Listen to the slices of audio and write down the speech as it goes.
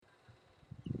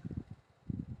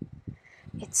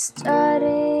It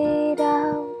started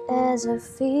out as a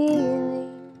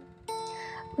feeling,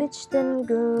 which then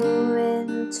grew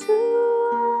into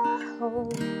a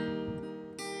hope,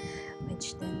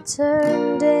 which then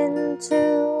turned into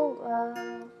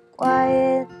a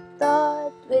quiet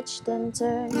thought, which then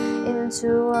turned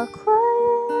into a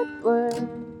quiet word.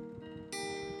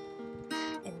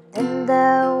 And then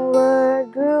that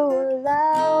word grew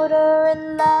louder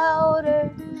and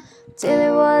louder, till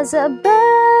it was a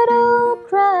battle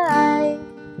cry.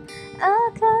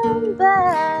 I'll come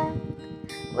back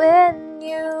when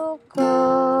you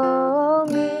call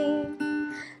me.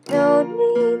 No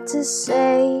need to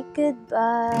say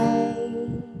goodbye.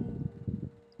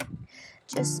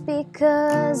 Just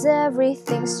because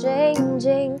everything's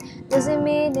changing doesn't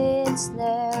mean it's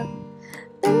never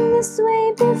been this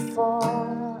way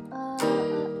before.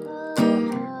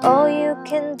 All you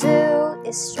can do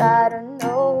is try to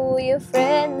know who your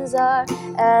friends are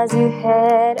as you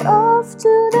head off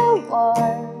to the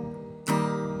war.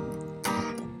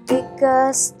 Pick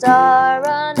a star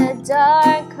on a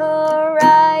dark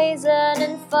horizon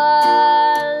and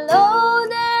follow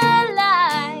their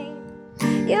light.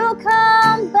 You'll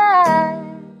come back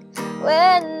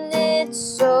when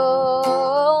it's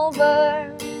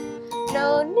over.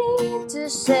 No need to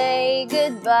say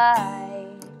goodbye.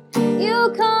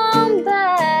 You'll come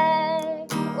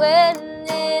back when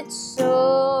it's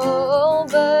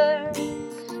over.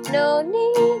 No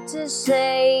need to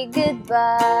say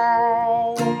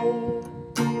goodbye.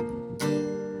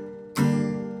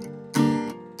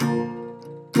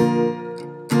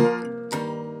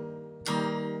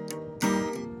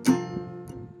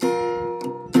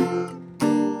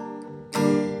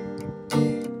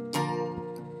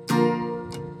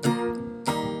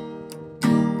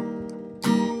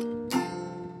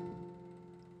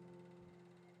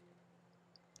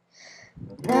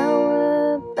 Now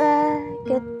we're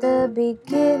back at the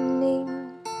beginning.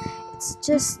 It's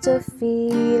just a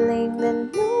feeling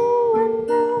that no one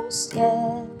knows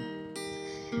yet.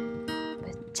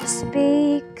 But just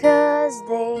because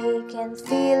they can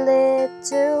feel it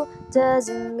too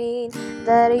doesn't mean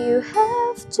that you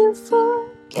have to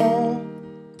forget.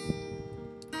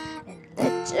 And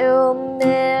let your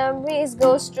memories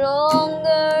go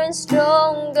stronger and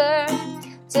stronger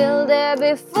till they're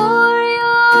before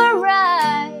your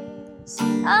eyes.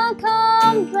 I'll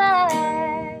come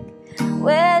back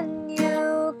when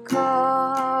you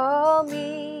call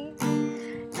me.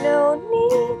 No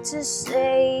need to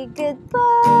say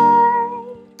goodbye.